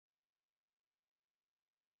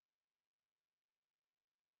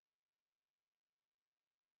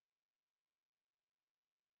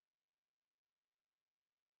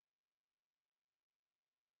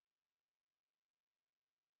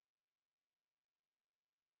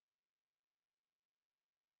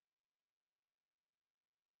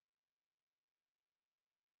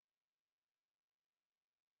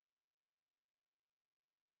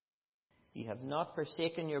You have not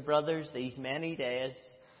forsaken your brothers these many days,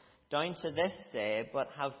 down to this day, but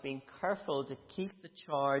have been careful to keep the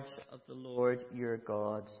charge of the Lord your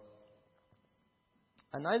God.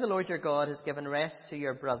 And now the Lord your God has given rest to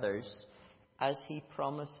your brothers, as he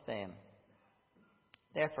promised them.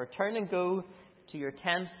 Therefore turn and go to your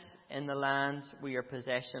tents in the land where your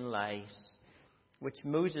possession lies, which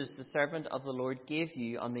Moses, the servant of the Lord, gave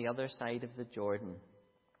you on the other side of the Jordan.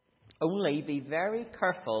 Only be very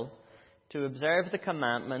careful to observe the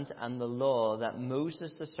commandment and the law that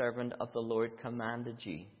Moses, the servant of the Lord, commanded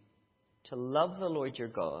you, to love the Lord your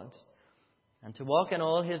God, and to walk in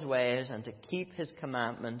all his ways, and to keep his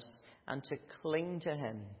commandments, and to cling to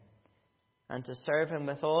him, and to serve him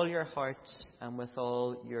with all your heart and with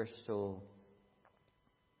all your soul.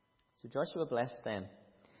 So Joshua blessed them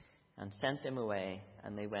and sent them away,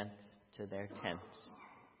 and they went to their tents.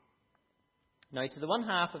 Now to the one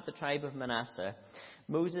half of the tribe of Manasseh,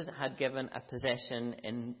 Moses had given a possession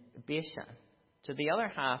in Bashan. To the other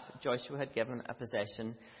half, Joshua had given a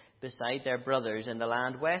possession beside their brothers in the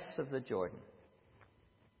land west of the Jordan.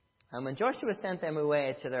 And when Joshua sent them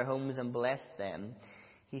away to their homes and blessed them,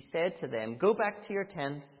 he said to them, "Go back to your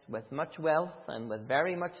tents with much wealth and with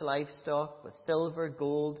very much livestock, with silver,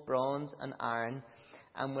 gold, bronze, and iron,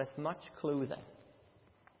 and with much clothing.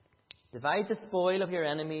 Divide the spoil of your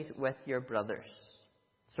enemies with your brothers."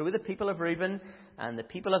 So the people of Reuben and the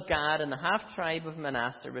people of Gad and the half-tribe of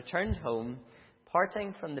Manasseh returned home,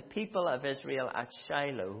 parting from the people of Israel at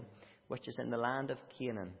Shiloh, which is in the land of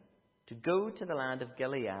Canaan, to go to the land of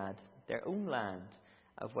Gilead, their own land,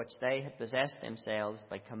 of which they had possessed themselves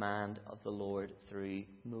by command of the Lord through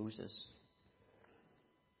Moses.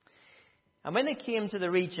 And when they came to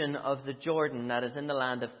the region of the Jordan that is in the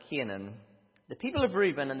land of Canaan, the people of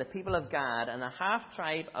Reuben and the people of Gad and the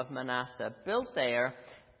half-tribe of Manasseh built there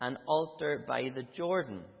an altar by the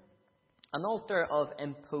Jordan, an altar of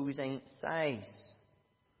imposing size.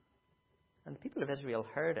 And the people of Israel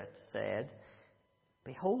heard it, said,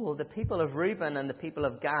 "Behold, the people of Reuben and the people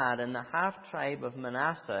of Gad and the half-tribe of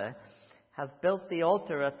Manasseh have built the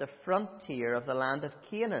altar at the frontier of the land of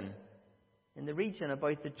Canaan, in the region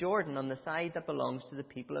about the Jordan on the side that belongs to the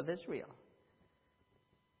people of Israel."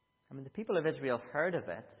 And when the people of Israel heard of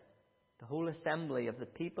it, the whole assembly of the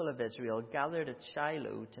people of Israel gathered at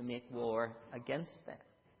Shiloh to make war against them.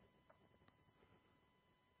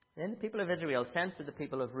 Then the people of Israel sent to the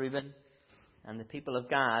people of Reuben and the people of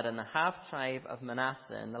Gad and the half-tribe of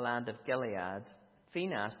Manasseh in the land of Gilead,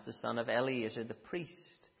 Phinehas, the son of Eleazar the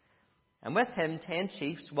priest, and with him 10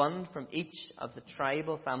 chiefs, one from each of the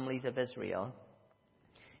tribal families of Israel,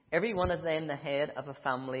 every one of them the head of a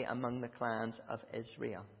family among the clans of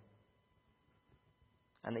Israel.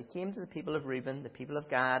 And they came to the people of Reuben, the people of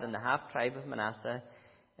Gad, and the half-tribe of Manasseh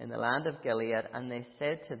in the land of Gilead, and they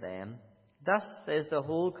said to them, "Thus says the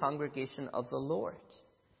whole congregation of the Lord,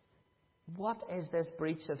 what is this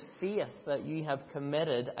breach of faith that you have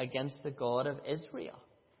committed against the God of Israel,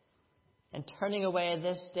 in turning away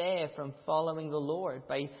this day from following the Lord,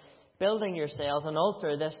 by building yourselves an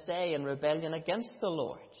altar this day in rebellion against the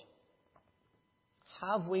Lord?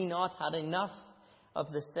 Have we not had enough of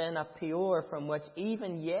the sin of Peor, from which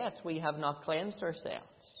even yet we have not cleansed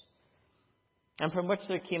ourselves, and from which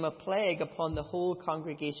there came a plague upon the whole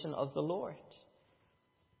congregation of the Lord,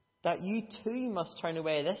 that you too must turn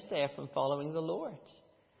away this day from following the Lord?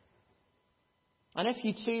 And if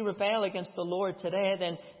you too rebel against the Lord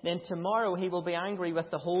today, then tomorrow he will be angry with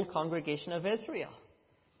the whole congregation of Israel.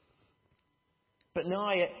 But now,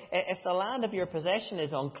 if the land of your possession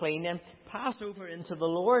is unclean, then pass over into the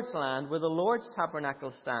Lord's land, where the Lord's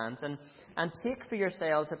tabernacle stands, and take for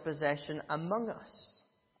yourselves a possession among us.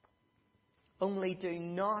 Only do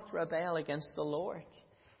not rebel against the Lord,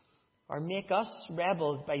 or make us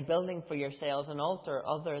rebels by building for yourselves an altar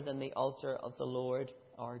other than the altar of the Lord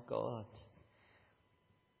our God."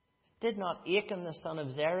 Did not Achan the son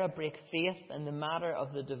of Zerah break faith in the matter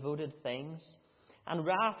of the devoted things? And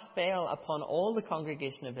wrath fell upon all the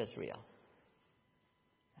congregation of Israel,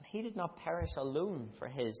 and he did not perish alone for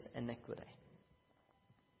his iniquity.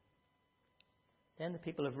 Then the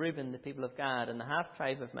people of Reuben, the people of Gad, and the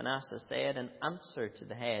half-tribe of Manasseh said in answer to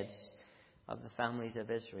the heads of the families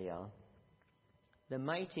of Israel, "The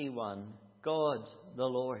mighty one, God the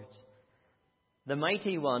Lord. The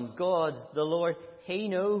mighty one, God the Lord, he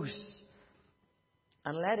knows.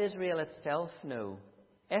 And let Israel itself know,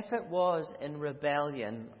 if it was in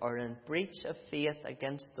rebellion or in breach of faith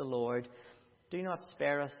against the Lord, do not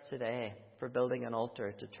spare us today for building an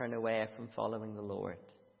altar to turn away from following the Lord.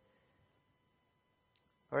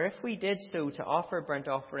 Or if we did so to offer burnt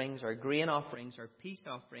offerings or grain offerings or peace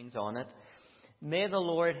offerings on it, May the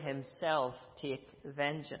Lord himself take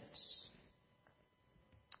vengeance.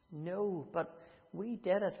 No, but we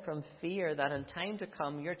did it from fear that in time to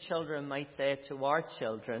come your children might say to our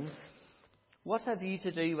children, what have you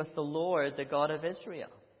to do with the Lord, the God of Israel?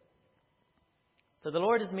 For the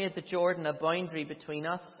Lord has made the Jordan a boundary between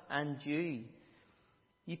us and you,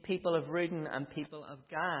 you people of Reuben and people of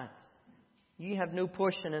Gad. You have no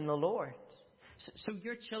portion in the Lord. So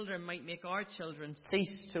your children might make our children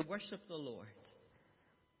cease to worship the Lord.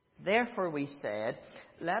 Therefore we said,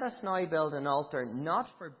 let us now build an altar, not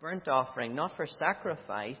for burnt offering, not for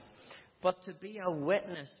sacrifice, but to be a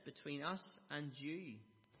witness between us and you,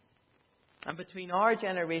 and between our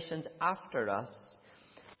generations after us,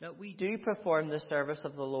 that we do perform the service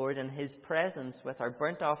of the Lord in his presence with our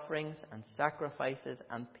burnt offerings and sacrifices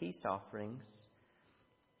and peace offerings.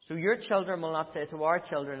 So your children will not say to our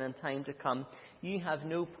children in time to come, you have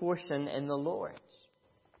no portion in the Lord.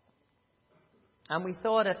 And we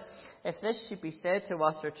thought if this should be said to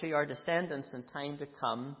us or to our descendants in time to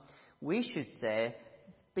come, we should say,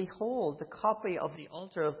 behold, the copy of the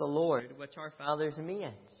altar of the Lord, which our fathers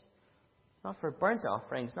made. Not for burnt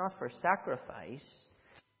offerings, not for sacrifice,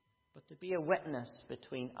 but to be a witness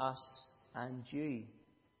between us and you.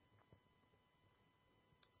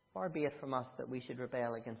 Far be it from us that we should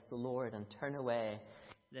rebel against the Lord and turn away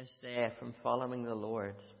this day from following the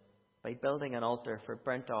Lord by building an altar for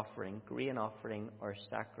burnt offering, grain offering, or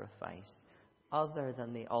sacrifice, other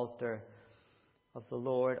than the altar of the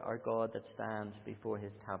Lord our God that stands before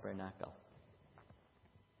his tabernacle.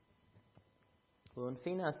 When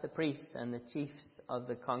Phinehas the priest and the chiefs of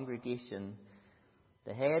the congregation,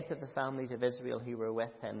 the heads of the families of Israel who were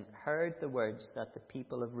with him, heard the words that the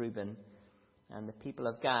people of Reuben and the people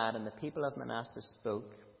of Gad and the people of Manasseh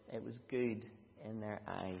spoke, it was good in their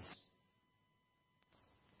eyes.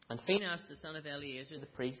 And Phinehas, the son of Eleazar the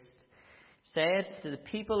priest, said to the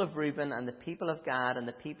people of Reuben and the people of Gad and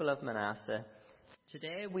the people of Manasseh,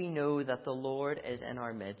 today we know that the Lord is in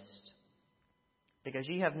our midst, because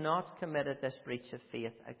ye have not committed this breach of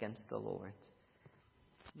faith against the Lord.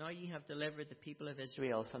 Now ye have delivered the people of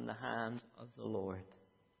Israel from the hand of the Lord.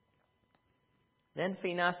 Then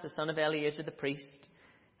Phinehas, the son of Eleazar the priest,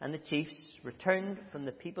 and the chiefs returned from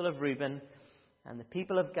the people of Reuben and the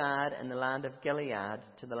people of Gad in the land of Gilead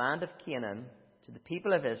to the land of Canaan, to the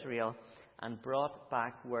people of Israel, and brought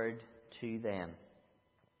back word to them.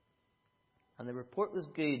 And the report was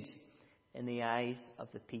good in the eyes of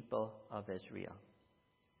the people of Israel.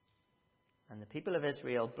 And the people of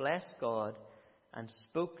Israel blessed God and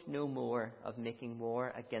spoke no more of making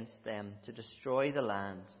war against them to destroy the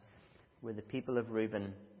land where the people of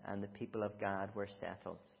Reuben and the people of Gad were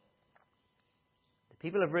settled. The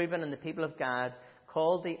people of Reuben and the people of Gad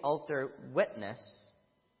called the altar witness,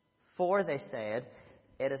 for they said,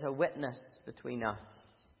 it is a witness between us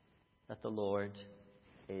that the Lord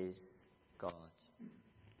is God.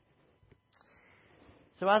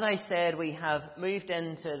 So as I said, we have moved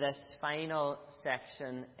into this final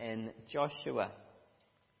section in Joshua.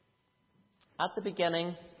 At the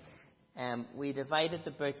beginning, we divided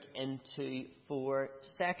the book into 4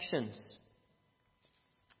 sections.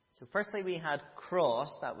 So firstly we had cross,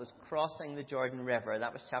 that was crossing the Jordan River,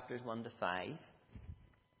 that was chapters 1 to 5.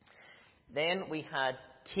 Then we had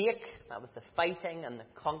take, that was the fighting and the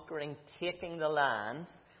conquering, taking the land,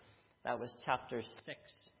 that was chapters 6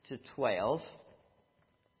 to 12.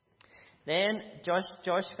 Then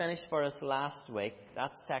Josh finished for us last week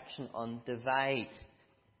that section on divide,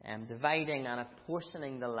 dividing and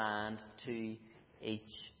apportioning the land to each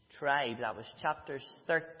tribe. That was chapters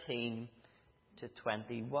 13 to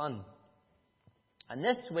 21. And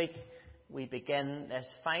this week we begin this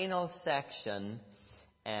final section,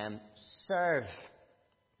 serve,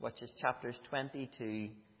 which is chapters 22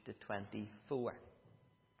 to 24.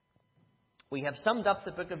 We have summed up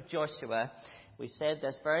the book of Joshua. We've said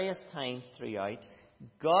this various times throughout.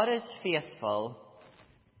 God is faithful,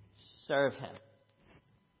 serve him.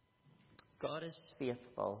 God is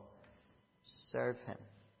faithful, serve him.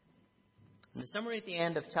 And the summary at the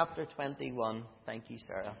end of chapter 21, thank you,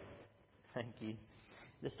 Sarah. Thank you.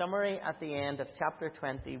 The summary at the end of chapter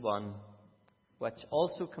 21, which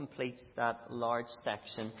also completes that large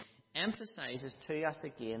section, emphasizes to us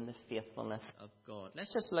again the faithfulness of God.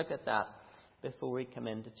 Let's just look at that before we come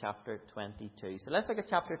into chapter 22. So let's look at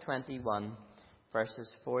chapter 21,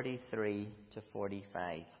 verses 43 to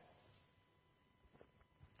 45.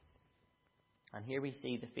 And here we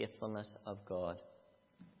see the faithfulness of God.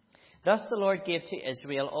 Thus the Lord gave to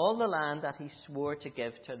Israel all the land that he swore to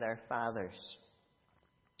give to their fathers.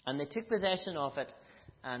 And they took possession of it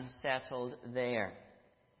and settled there.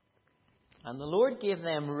 And the Lord gave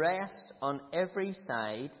them rest on every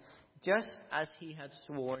side, just as he had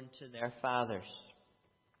sworn to their fathers.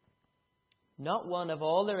 Not one of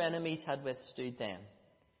all their enemies had withstood them,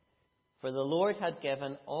 for the Lord had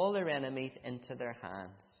given all their enemies into their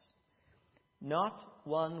hands. Not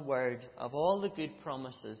one word of all the good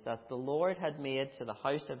promises that the Lord had made to the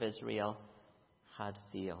house of Israel had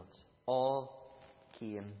failed. All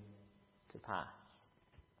came to pass.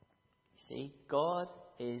 You see, God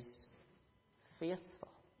is faithful.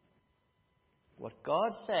 What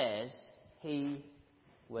God says, he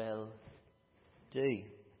will do.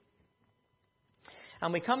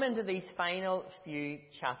 And we come into these final few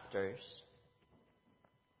chapters.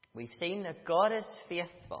 We've seen that God is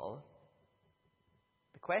faithful.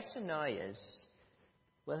 The question now is,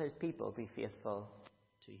 will his people be faithful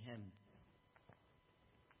to him?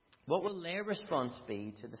 What will their response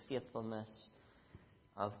be to the faithfulness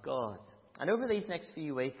of God? And over these next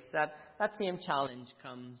few weeks, that same challenge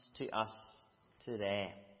comes to us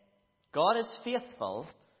today. God is faithful.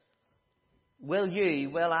 Will you,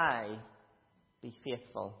 will I, be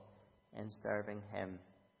faithful in serving him?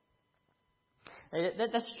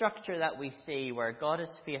 The structure that we see where God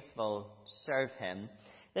is faithful, serve him,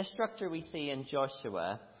 this structure we see in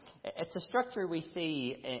Joshua, it's a structure we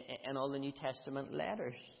see in all the New Testament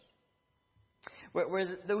letters.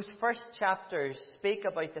 Where those first chapters speak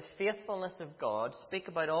about the faithfulness of God, speak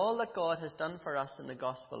about all that God has done for us in the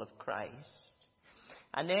gospel of Christ.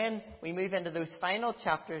 And then we move into those final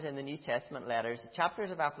chapters in the New Testament letters, the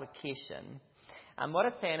chapters of application. And what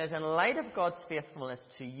it's saying is, in light of God's faithfulness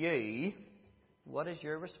to you, what is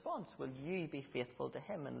your response? Will you be faithful to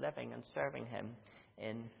him and living and serving him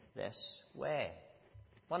in this way?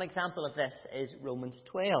 One example of this is Romans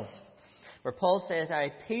 12. Where Paul says, I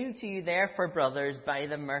appeal to you therefore, brothers, by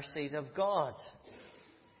the mercies of God.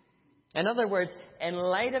 In other words, in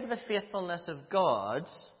light of the faithfulness of God,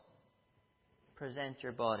 present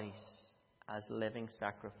your bodies as living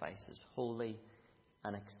sacrifices, holy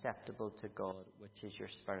and acceptable to God, which is your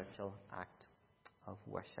spiritual act of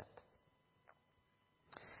worship.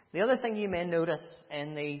 The other thing you may notice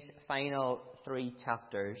in these final 3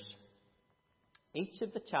 chapters, each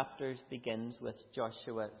of the chapters begins with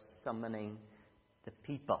Joshua summoning the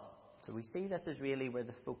people. So we see this is really where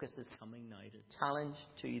the focus is coming now, the challenge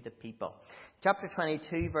to the people. Chapter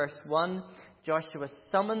 22, verse 1, Joshua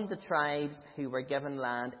summoned the tribes who were given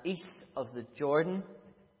land east of the Jordan.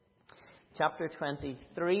 Chapter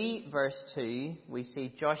 23, verse 2, we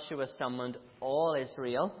see Joshua summoned all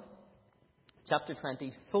Israel. Chapter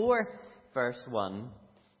 24, verse 1,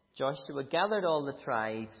 Joshua gathered all the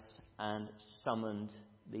tribes and summoned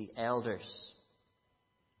the elders.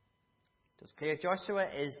 So it's clear Joshua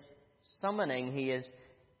is summoning, he is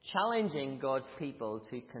challenging God's people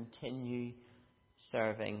to continue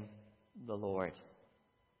serving the Lord.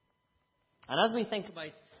 And as we think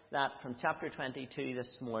about that from chapter 22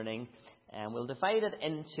 this morning, we'll divide it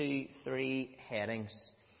into 3 headings.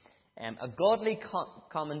 A godly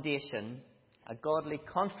commendation, a godly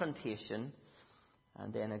confrontation,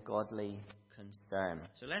 and then a godly concern.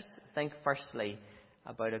 So let's think firstly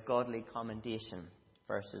about a godly commendation,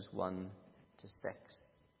 verses 1 to 6.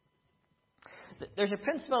 There's a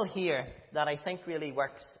principle here that I think really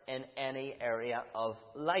works in any area of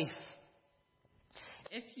life.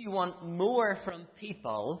 If you want more from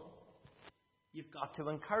people, you've got to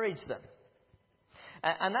encourage them.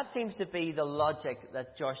 And that seems to be the logic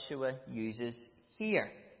that Joshua uses here.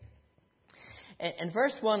 In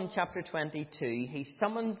verse 1, chapter 22, he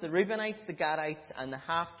summons the Reubenites, the Gadites, and the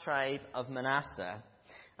half-tribe of Manasseh.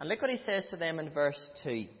 And look what he says to them in verse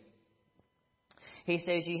 2. He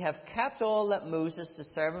says, "Ye have kept all that Moses, the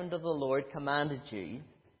servant of the Lord, commanded you,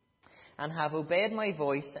 and have obeyed my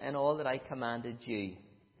voice in all that I commanded you.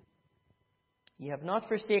 Ye have not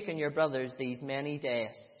forsaken your brothers these many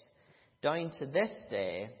days, down to this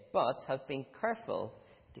day, but have been careful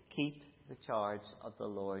to keep the charge of the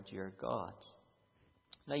Lord your God."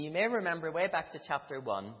 Now you may remember way back to chapter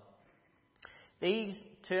 1, these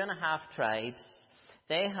 2.5 tribes,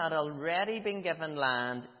 they had already been given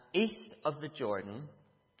land east of the Jordan.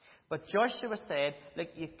 But Joshua said, look,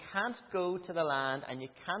 you can't go to the land and you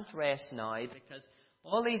can't rest now because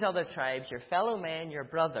all these other tribes, your fellow men, your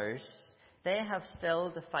brothers, they have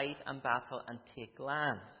still to fight and battle and take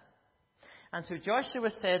land. And so Joshua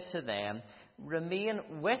said to them,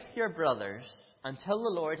 remain with your brothers until the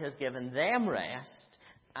Lord has given them rest,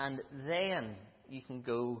 and then you can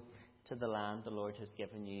go to the land the Lord has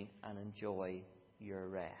given you and enjoy your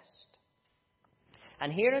rest.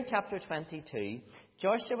 And here in chapter 22,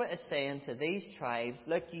 Joshua is saying to these tribes,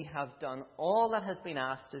 look, you have done all that has been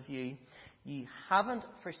asked of you. You haven't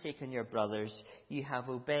forsaken your brothers. You have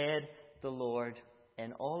obeyed the Lord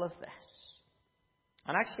in all of this.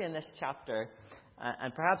 And actually in this chapter,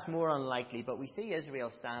 and perhaps more unlikely, but we see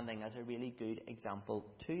Israel standing as a really good example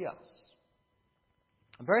to us.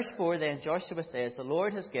 Verse 4 then, Joshua says, the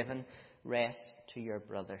Lord has given rest to your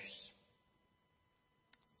brothers.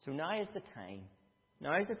 So now is the time.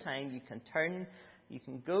 Now is the time you can turn, you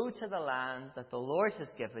can go to the land that the Lord has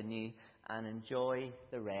given you and enjoy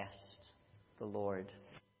the rest the Lord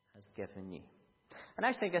has given you. And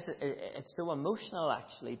actually I guess it's so emotional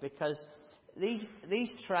actually, because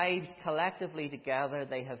these tribes collectively together,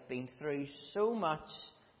 they have been through so much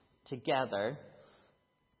together,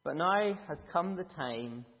 but now has come the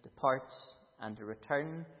time to part and to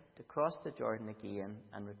return, to cross the Jordan again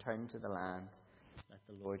and return to the land that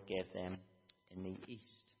the Lord gave them in the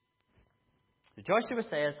east. So Joshua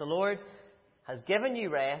says, the Lord has given you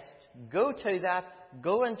rest, go to that,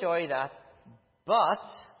 go enjoy that, but,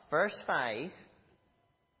 verse 5,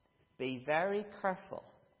 be very careful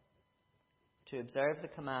to observe the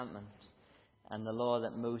commandment and the law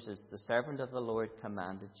that Moses, the servant of the Lord,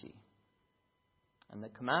 commanded you. And the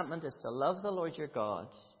commandment is to love the Lord your God,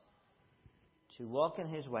 to walk in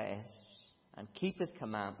his ways and keep his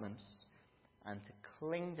commandments, and to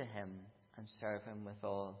cling to him and serve him with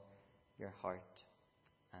all your heart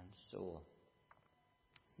and soul.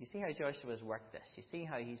 You see how Joshua's worked this. You see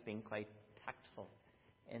how he's been quite tactful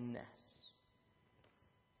in this.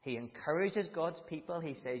 He encourages God's people.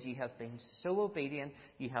 He says, you have been so obedient.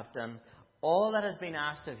 You have done all that has been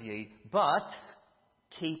asked of you. But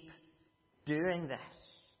keep doing this.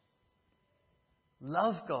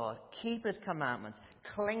 Love God. Keep his commandments.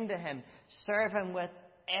 Cling to him. Serve him with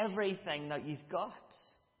everything that you've got.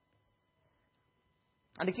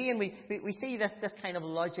 And again, we see this kind of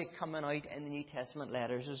logic coming out in the New Testament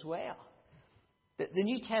letters as well. The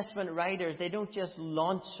New Testament writers, they don't just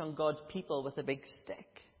launch on God's people with a big stick.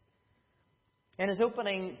 In his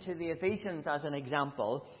opening to the Ephesians, as an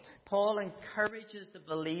example, Paul encourages the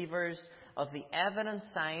believers of the evident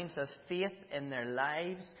signs of faith in their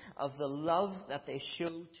lives, of the love that they show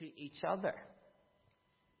to each other.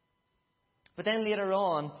 But then later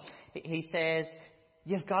on, he says,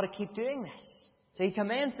 you've got to keep doing this. So he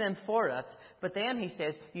commends them for it, but then he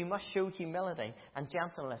says, you must show humility and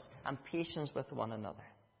gentleness and patience with one another.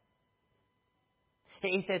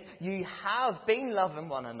 He says, you have been loving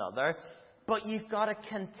one another, but you've got to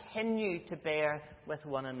continue to bear with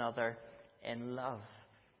one another in love.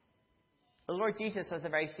 The Lord Jesus does the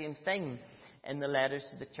very same thing in the letters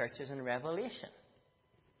to the churches in Revelation.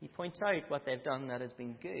 He points out what they've done that has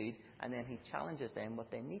been good, and then he challenges them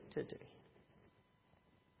what they need to do.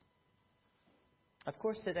 Of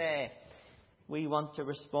course, today we want to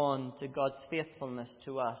respond to God's faithfulness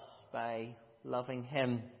to us by loving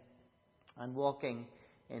him and walking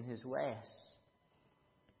in his ways.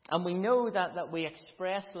 And we know that we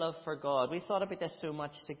express love for God. We thought about this so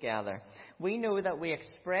much together. We know that we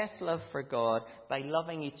express love for God by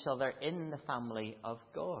loving each other in the family of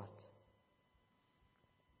God.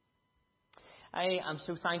 I am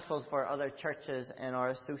so thankful for other churches in our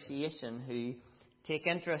association who take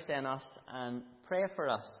interest in us and pray for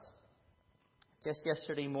us. Just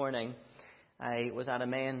yesterday morning, I was at a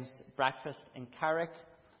men's breakfast in Carrick,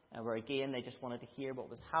 where again they just wanted to hear what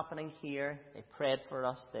was happening here. They prayed for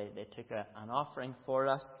us. They took an offering for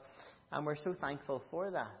us, and we're so thankful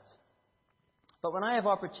for that. But when I have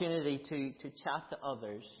opportunity to chat to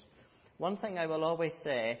others, one thing I will always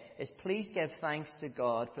say is please give thanks to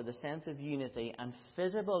God for the sense of unity and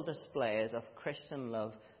visible displays of Christian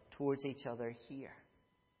love towards each other here.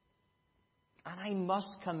 And I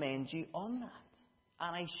must commend you on that.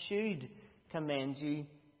 And I should commend you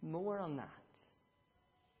more on that.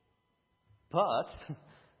 But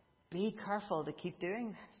be careful to keep doing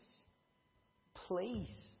this.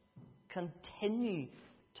 Please continue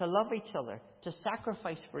to love each other, to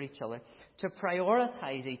sacrifice for each other, to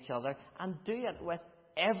prioritize each other, and do it with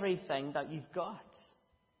everything that you've got.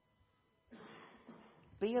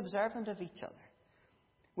 Be observant of each other.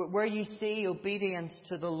 Where you see obedience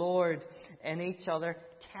to the Lord in each other,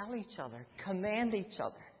 tell each other, commend each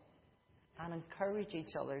other, and encourage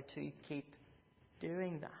each other to keep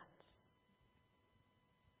doing that.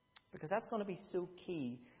 Because that's going to be so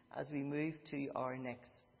key as we move to our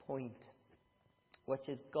next point, which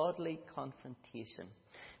is godly confrontation.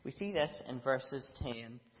 We see this in verses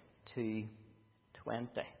 10 to 20.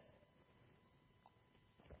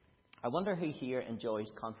 I wonder who here enjoys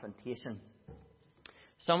confrontation.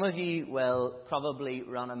 Some of you will probably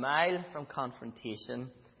run a mile from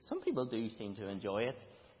confrontation. Some people do seem to enjoy it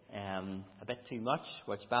a bit too much,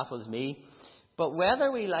 which baffles me. But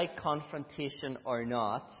whether we like confrontation or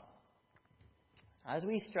not, as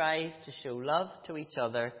we strive to show love to each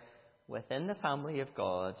other within the family of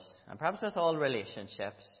God, and perhaps with all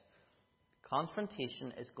relationships,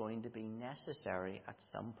 confrontation is going to be necessary at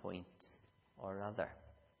some point or other.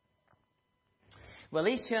 Well,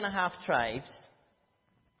 these 2.5 tribes,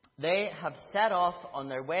 they have set off on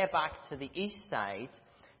their way back to the east side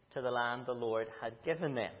to the land the Lord had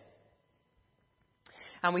given them.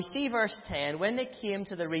 And we see verse 10, when they came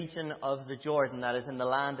to the region of the Jordan, that is in the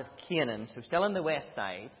land of Canaan, so still on the west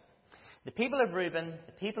side, the people of Reuben,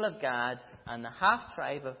 the people of Gad, and the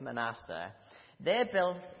half-tribe of Manasseh, they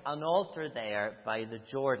built an altar there by the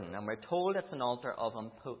Jordan. And we're told it's an altar of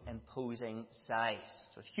imposing size.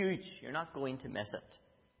 So it's huge. You're not going to miss it.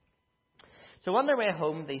 So on their way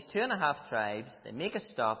home, these 2.5 tribes, they make a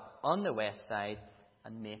stop on the west side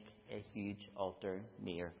and make a huge altar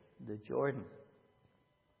near the Jordan.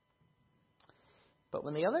 But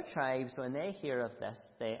when the other tribes, when they hear of this,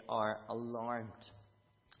 they are alarmed.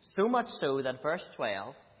 So much so that verse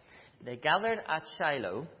 12, they gathered at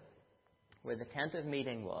Shiloh, where the tent of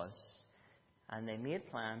meeting was, and they made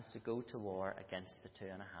plans to go to war against the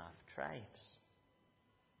 2.5 tribes.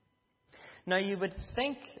 Now you would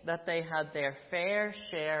think that they had their fair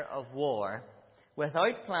share of war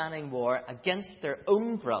without planning war against their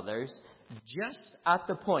own brothers, just at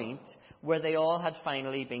the point where they all had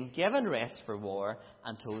finally been given rest for war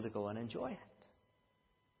and told to go and enjoy it.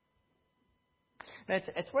 Now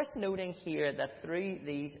it's worth noting here that through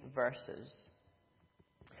these verses,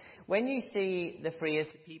 when you see the phrase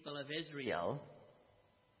the people of Israel,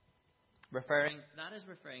 that is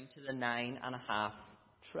referring to the 9.5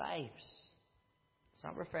 tribes. It's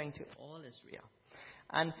not referring to all Israel.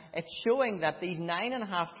 And it's showing that these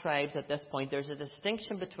 9.5 tribes at this point, there's a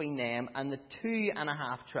distinction between them and the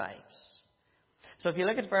 2.5 tribes. So if you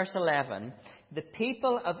look at verse 11, the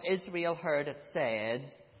people of Israel heard it said,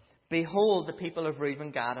 behold, the people of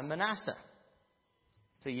Reuben, Gad, and Manasseh.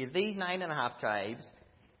 So you have these 9.5 tribes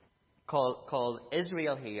called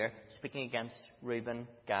Israel here, speaking against Reuben,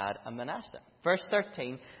 Gad, and Manasseh. Verse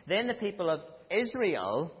 13, then the people of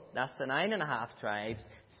Israel, that's the 9.5 tribes,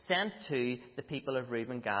 sent to the people of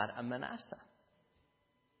Reuben, Gad, and Manasseh.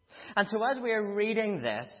 And so as we are reading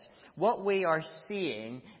this, what we are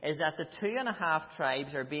seeing is that the 2.5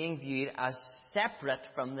 tribes are being viewed as separate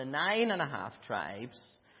from the 9.5 tribes,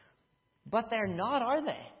 but they're not, are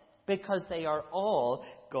they? Because they are all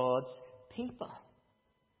God's people.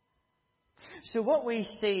 So what we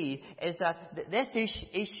see is that this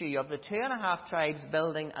issue of the 2.5 tribes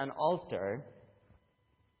building an altar,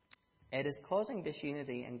 it is causing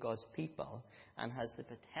disunity in God's people and has the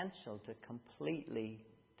potential to completely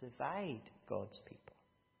divide God's people.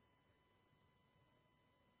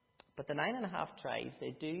 But the 9.5 tribes,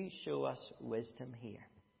 they do show us wisdom here.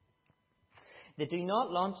 They do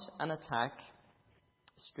not launch an attack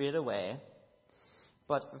straight away,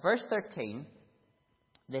 but verse 13,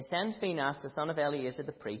 they send Phinehas, the son of Eleazar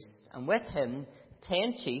the priest, and with him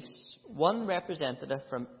 10 chiefs, one representative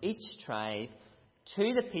from each tribe,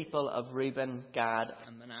 to the people of Reuben, Gad,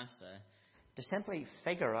 and Manasseh, to simply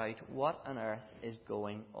figure out what on earth is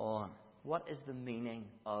going on. What is the meaning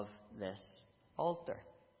of this altar?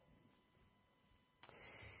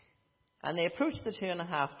 And they approach the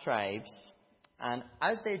 2.5 tribes, and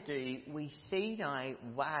as they do, we see now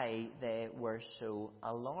why they were so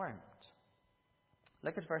alarmed.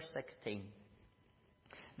 Look at verse 16.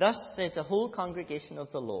 Thus says the whole congregation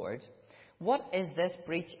of the Lord, what is this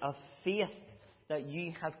breach of faith that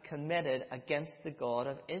you have committed against the God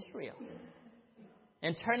of Israel,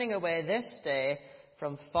 in turning away this day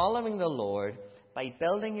from following the Lord by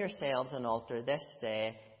building yourselves an altar this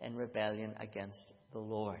day in rebellion against the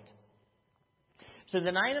Lord? So the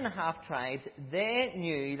 9.5 tribes, they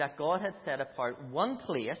knew that God had set apart one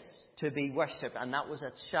place to be worshipped, and that was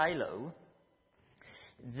at Shiloh.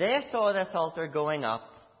 They saw this altar going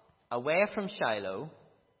up away from Shiloh,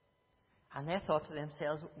 and they thought to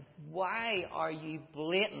themselves, why are you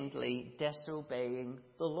blatantly disobeying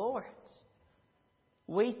the Lord?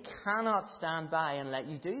 We cannot stand by and let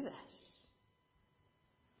you do this.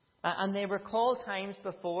 And they recall times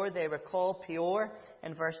before. They recall Peor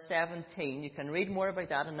in verse 17. You can read more about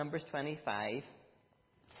that in Numbers 25.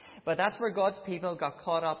 But that's where God's people got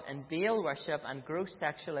caught up in Baal worship and gross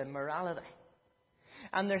sexual immorality.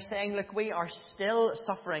 And they're saying, look, we are still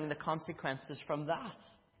suffering the consequences from that.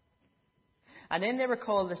 And then they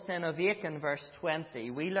recall the sin of Achan, verse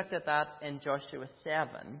 20. We looked at that in Joshua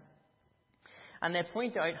 7. And they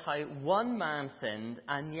point out how one man sinned,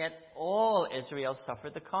 and yet all Israel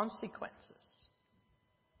suffered the consequences.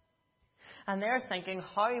 And they're thinking,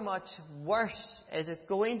 how much worse is it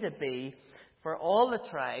going to be for all the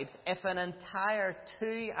tribes if an entire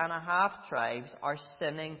 2.5 tribes are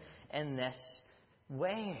sinning in this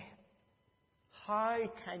way? How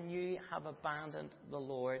can you have abandoned the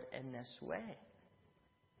Lord in this way?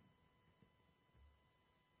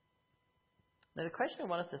 Now, the question I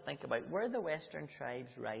want us to think about, were the Western tribes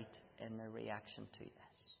right in their reaction to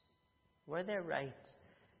this? Were they right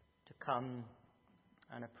to come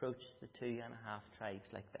and approach the 2.5 tribes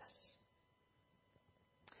like this?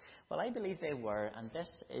 Well, I believe they were, and this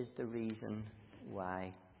is the reason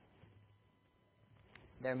why.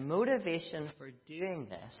 Their motivation for doing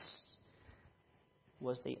this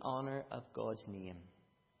was the honour of God's name.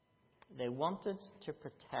 They wanted to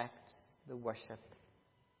protect the worship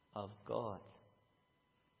of God.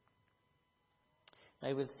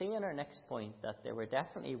 Now, we'll see in our next point that they were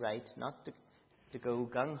definitely right not to go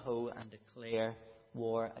gung-ho and declare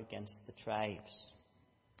war against the tribes.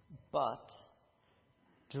 But,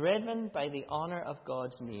 driven by the honour of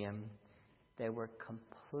God's name, they were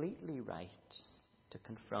completely right to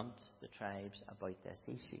confront the tribes about this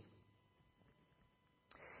issue.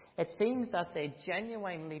 It seems that they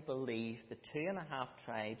genuinely believed the 2.5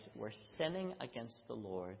 tribes were sinning against the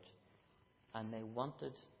Lord, and they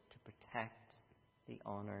wanted to protect the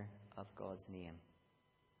honour of God's name.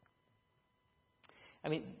 I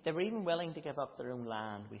mean, they were even willing to give up their own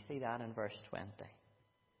land. We see that in verse 20.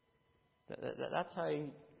 That's how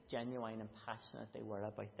genuine and passionate they were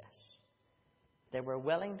about this. They were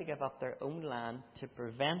willing to give up their own land to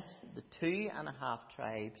prevent the 2.5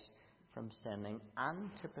 tribes from sinning and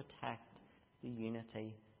to protect the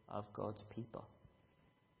unity of God's people.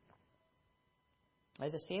 Now,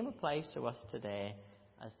 the same applies to us today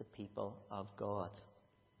as the people of God.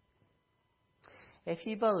 If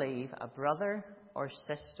you believe a brother or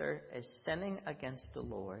sister is sinning against the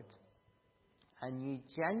Lord, and you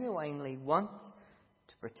genuinely want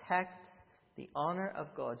to protect the honour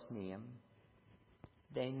of God's name,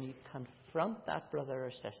 then you confront that brother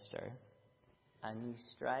or sister and you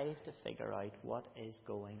strive to figure out what is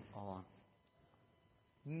going on.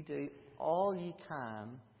 You do all you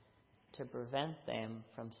can to prevent them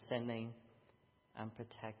from sinning and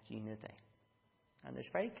protect unity. And there's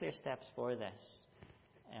very clear steps for this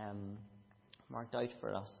marked out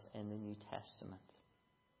for us in the New Testament.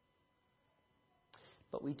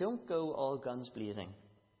 But we don't go all guns blazing,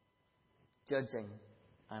 judging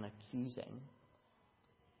and accusing.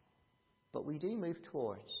 But we do move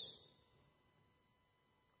towards.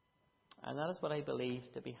 And that is what I believe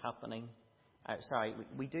to be happening.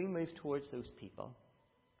 We do move towards those people.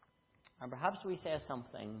 And perhaps we say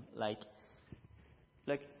something like,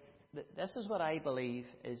 look, this is what I believe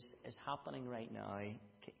is happening right now.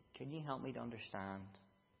 Can you help me to understand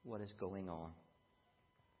what is going on?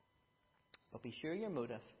 But be sure your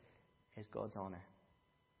motive is God's honour.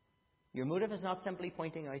 Your motive is not simply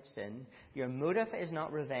pointing out sin. Your motive is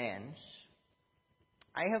not revenge.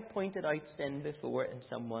 I have pointed out sin before in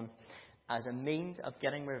someone as a means of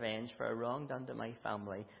getting revenge for a wrong done to my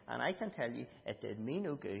family. And I can tell you, it did me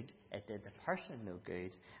no good, it did the person no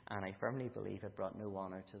good, and I firmly believe it brought no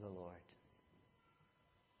honour to the Lord.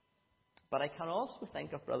 But I can also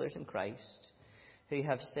think of brothers in Christ who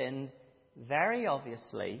have sinned very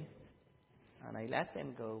obviously, and I let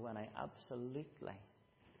them go when I absolutely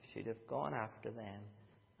should have gone after them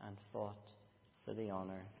and fought for the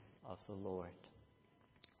honour of the Lord.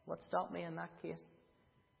 What stopped me in that case?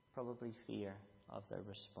 Probably fear of their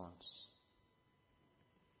response.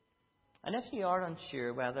 And if you are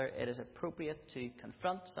unsure whether it is appropriate to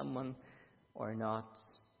confront someone or not,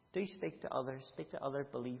 do speak to others, speak to other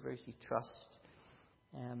believers you trust.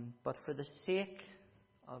 But for the sake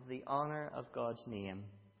of the honour of God's name,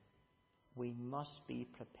 we must be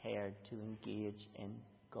prepared to engage in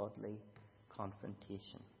godly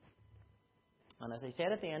confrontation. And as I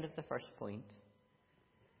said at the end of the first point,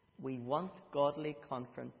 we want godly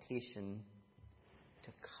confrontation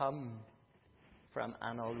to come from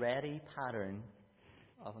an already pattern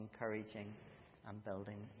of encouraging and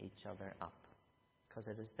building each other up. Because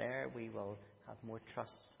it is there we will have more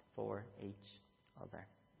trust for each other.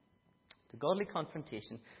 The godly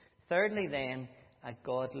confrontation. Thirdly then, a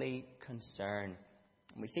godly concern.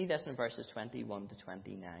 And we see this in verses 21 to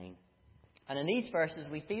 29. And in these verses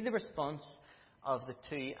we see the response of the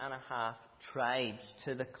 2.5 tribes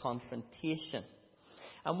to the confrontation.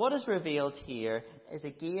 And what is revealed here is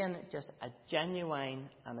again just a genuine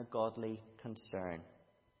and a godly concern.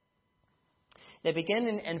 They begin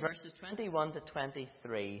in verses 21 to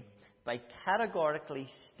 23 by categorically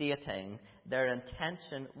stating their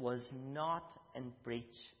intention was not in breach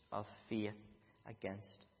of faith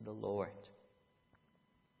against the Lord.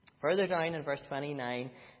 Further down in verse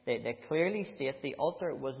 29, they clearly state the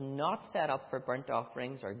altar was not set up for burnt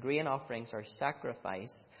offerings or grain offerings or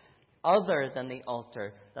sacrifice other than the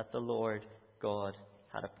altar that the Lord God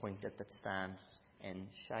had appointed that stands in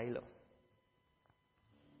Shiloh.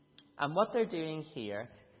 And what they're doing here,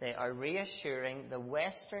 they are reassuring the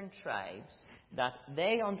Western tribes that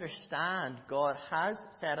they understand God has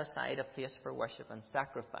set aside a place for worship and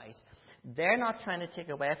sacrifice. They're not trying to take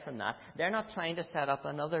away from that. They're not trying to set up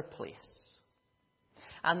another place.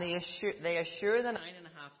 And they assure the 9.5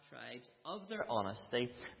 tribes of their honesty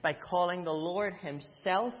by calling the Lord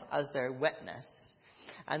himself as their witness.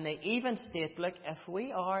 And they even state, look, if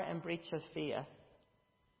we are in breach of faith,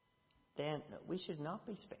 then we should not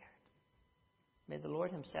be spared. May the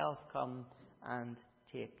Lord himself come and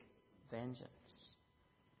take vengeance.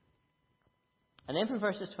 And then from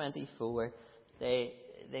verses 24, they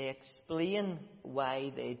explain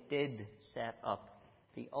why they did set up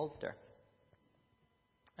the altar.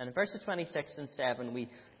 And in verses 26 and 7,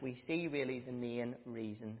 we see really the main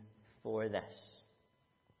reason for this.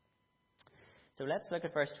 So let's look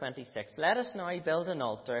at verse 26. Let us now build an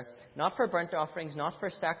altar, not for burnt offerings, not for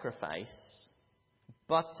sacrifice,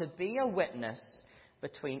 but to be a witness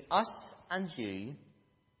between us and you,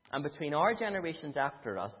 and between our generations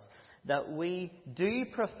after us, that we do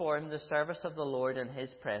perform the service of the Lord in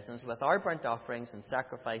his presence with our burnt offerings and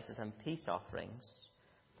sacrifices and peace offerings.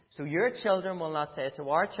 So your children will not say to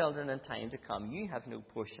our children in time to come, you have no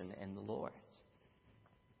portion in the Lord.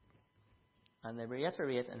 And they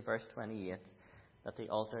reiterate in verse 28 that the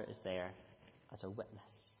altar is there as a witness.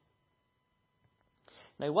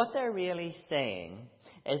 Now what they're really saying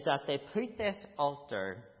is that they put this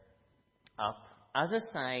altar up as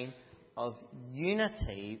a sign of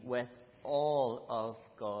unity with all of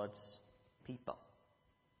God's people.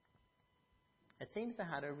 It seems they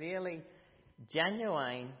had a really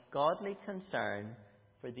genuine, godly concern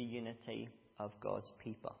for the unity of God's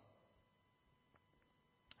people.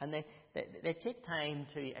 And they take time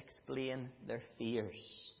to explain their fears.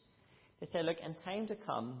 They say, look, in time to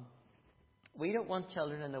come, we don't want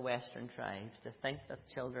children in the Western tribes to think that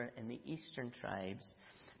children in the Eastern tribes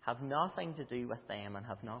have nothing to do with them and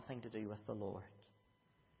have nothing to do with the Lord.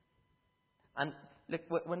 And look,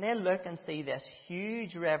 when they look and see this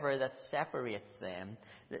huge river that separates them,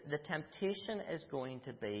 the temptation is going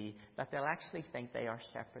to be that they'll actually think they are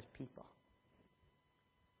separate people.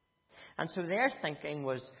 And so their thinking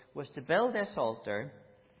was to build this altar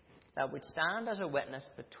that would stand as a witness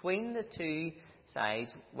between the two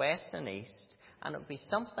sides, west and east, and it would be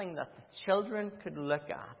something that the children could look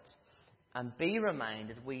at and be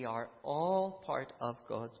reminded we are all part of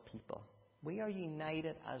God's people. We are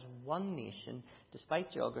united as one nation,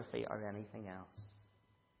 despite geography or anything else.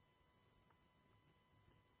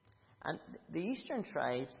 And the Eastern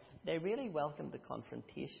tribes, they really welcomed the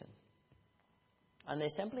confrontation. And they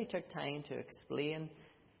simply took time to explain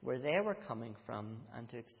where they were coming from and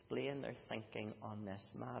to explain their thinking on this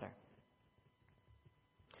matter.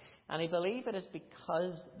 And I believe it is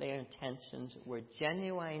because their intentions were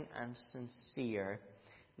genuine and sincere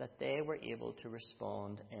that they were able to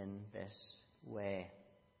respond in this way.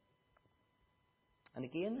 And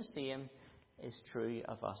again, the same is true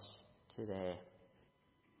of us today.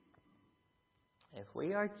 If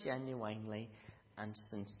we are genuinely and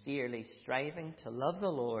sincerely striving to love the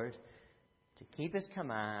Lord, to keep his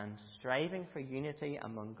commands, striving for unity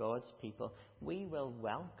among God's people, we will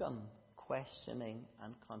welcome questioning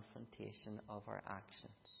and confrontation of our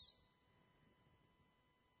actions.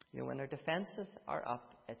 You know, when our defences are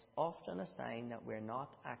up, it's often a sign that we're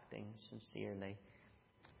not acting sincerely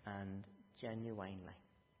and genuinely.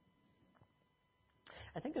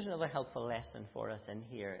 I think there's another helpful lesson for us in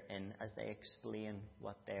here as they explain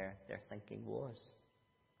what their thinking was.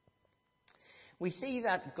 We see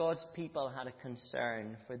that God's people had a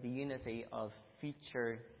concern for the unity of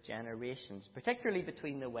future generations, particularly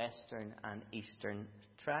between the Western and Eastern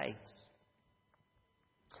tribes.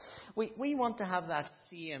 We want to have that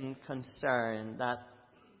same concern that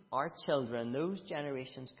our children, those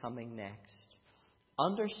generations coming next,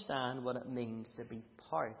 understand what it means to be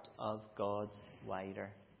part of God's wider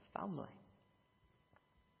family.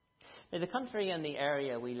 Now, the country and the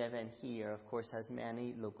area we live in here, of course, has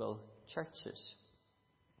many local churches.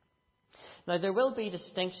 Now, there will be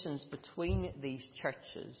distinctions between these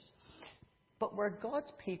churches, but where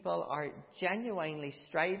God's people are genuinely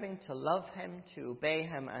striving to love him, to obey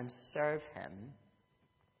him, and serve him,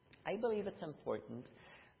 I believe it's important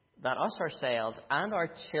that us ourselves and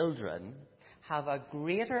our children have a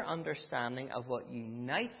greater understanding of what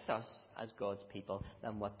unites us as God's people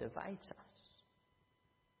than what divides us.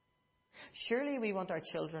 Surely we want our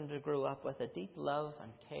children to grow up with a deep love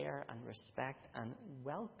and care and respect and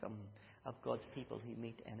welcome of God's people who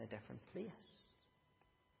meet in a different place.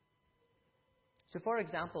 So, for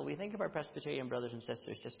example, we think of our Presbyterian brothers and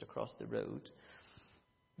sisters just across the road.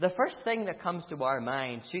 The first thing that comes to our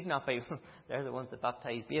mind should not be, they're the ones that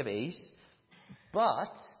baptize babies,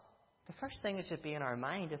 but the first thing that should be in our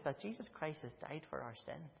mind is that Jesus Christ has died for our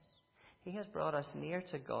sins. He has brought us near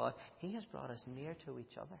to God. He has brought us near to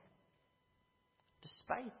each other.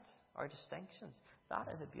 Despite our distinctions, that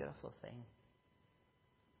is a beautiful thing.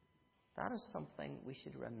 That is something we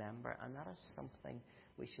should remember, and that is something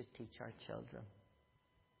we should teach our children.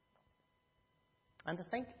 And to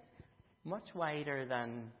think much wider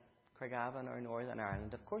than Craigavon or Northern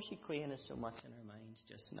Ireland. Of course, Ukraine is so much in our minds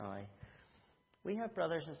just now. We have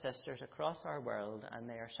brothers and sisters across our world, and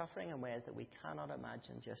they are suffering in ways that we cannot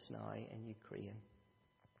imagine just now in Ukraine.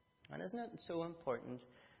 And isn't it so important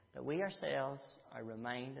that we ourselves are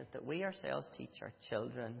reminded, that we ourselves teach our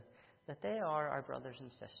children that they are our brothers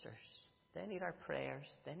and sisters. They need our prayers,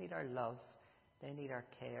 they need our love, they need our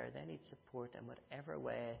care, they need support in whatever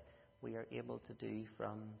way we are able to do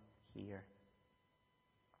from here.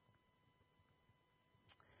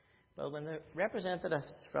 Well, when the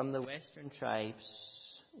representatives from the Western tribes,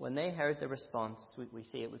 when they heard the response, we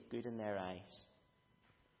say it was good in their eyes.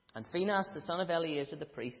 And Phinehas, the son of Eleazar the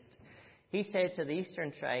priest, he said to the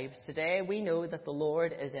Eastern tribes, "Today we know that the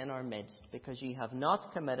Lord is in our midst, because ye have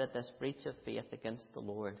not committed this breach of faith against the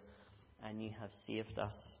Lord, and ye have saved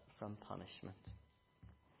us from punishment."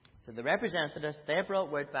 So the representatives, they brought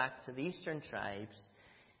word back to the Eastern tribes.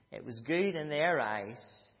 It was good in their eyes,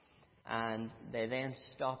 and they then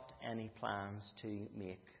stopped any plans to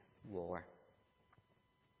make war.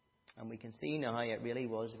 And we can see now it really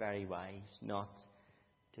was very wise not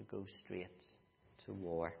to go straight to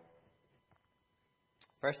war.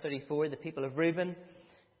 Verse 34, the people of Reuben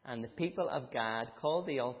and the people of Gad called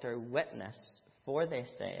the altar Witness, for they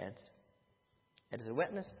said, "It is a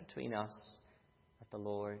witness between us that the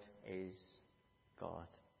Lord is God."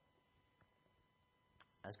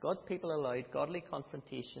 As God's people allowed godly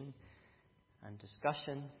confrontation and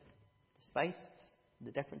discussion, despite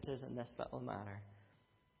the differences in this little matter,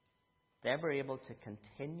 they were able to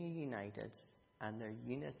continue united, and their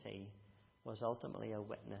unity was ultimately a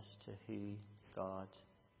witness to who God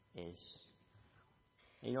is.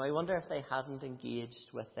 You know, I wonder if they hadn't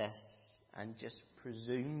engaged with this and just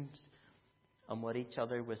presumed on what each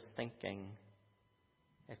other was thinking,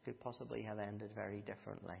 it could possibly have ended very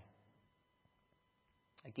differently.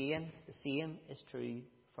 Again, the same is true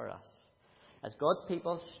for us. As God's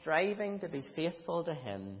people striving to be faithful to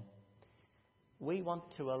Him, we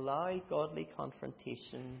want to allow godly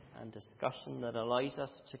confrontation and discussion that allows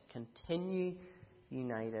us to continue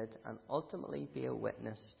united and ultimately be a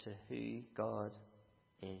witness to who God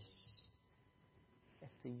is.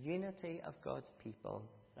 It's the unity of God's people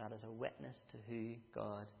that is a witness to who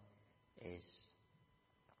God is.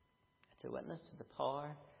 It's a witness to the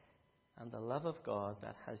power and the love of God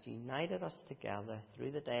that has united us together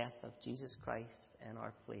through the death of Jesus Christ in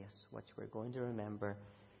our place, which we're going to remember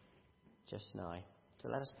just now. So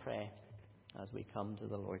let us pray as we come to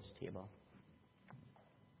the Lord's table.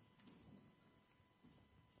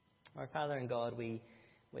 Our Father and God, we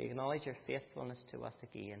acknowledge your faithfulness to us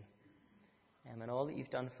again, and all that you've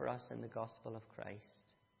done for us in the gospel of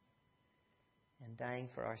Christ, in dying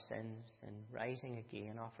for our sins and rising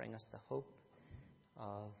again, offering us the hope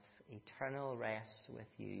of eternal rest with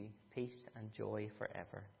you, peace and joy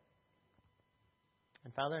forever.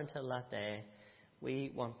 And Father, until that day,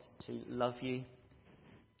 we want to love you.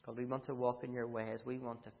 God, we want to walk in your ways. We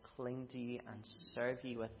want to cling to you and serve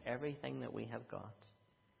you with everything that we have got.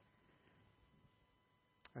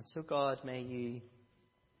 And so, God, may you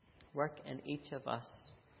work in each of us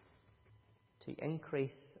to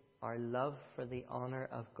increase our love for the honour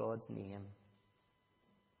of God's name.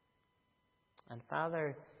 And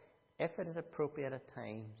Father, if it is appropriate at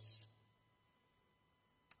times,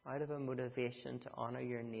 out of a motivation to honour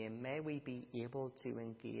your name, may we be able to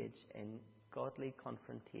engage in godly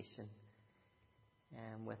confrontation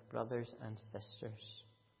with brothers and sisters.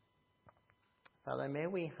 Father, may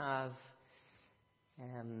we have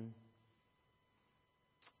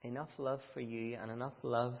enough love for you and enough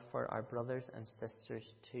love for our brothers and sisters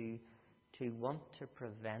to want to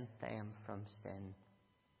prevent them from sin.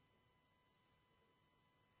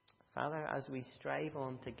 Father, as we strive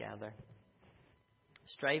on together,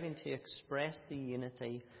 striving to express the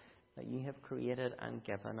unity that you have created and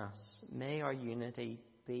given us, may our unity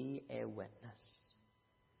be a witness.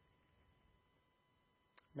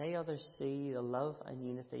 May others see the love and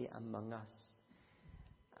unity among us,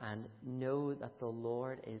 and know that the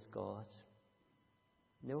Lord is God.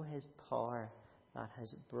 Know His power that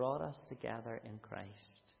has brought us together in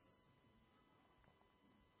Christ.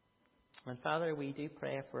 And Father, we do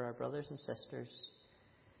pray for our brothers and sisters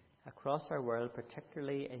across our world,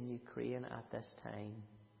 particularly in Ukraine at this time.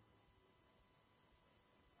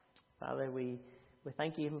 Father, we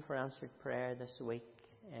thank you even for answered prayer this week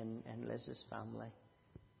in Liz's family.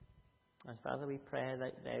 And Father, we pray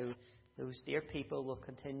that those dear people will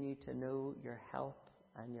continue to know your help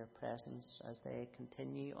and your presence as they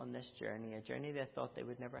continue on this journey, a journey they thought they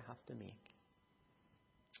would never have to make.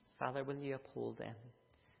 Father, will you uphold them?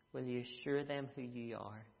 Will you assure them who you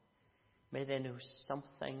are? May they know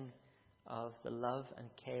something of the love and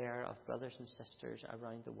care of brothers and sisters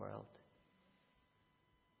around the world.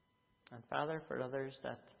 And Father, for others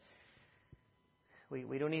that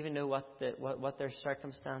we don't even know what their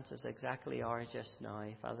circumstances exactly are just now,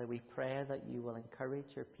 Father, we pray that you will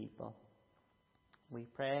encourage your people. We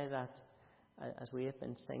pray that, as we have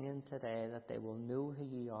been singing today, that they will know who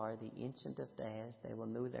you are, the Ancient of Days. They will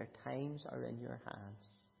know their times are in your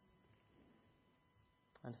hands.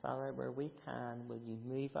 And Father, where we can, will you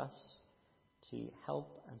move us to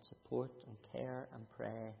help and support and care and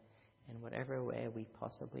pray in whatever way we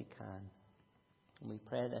possibly can. And we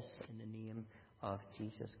pray this in the name of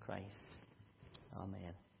Jesus Christ.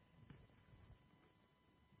 Amen.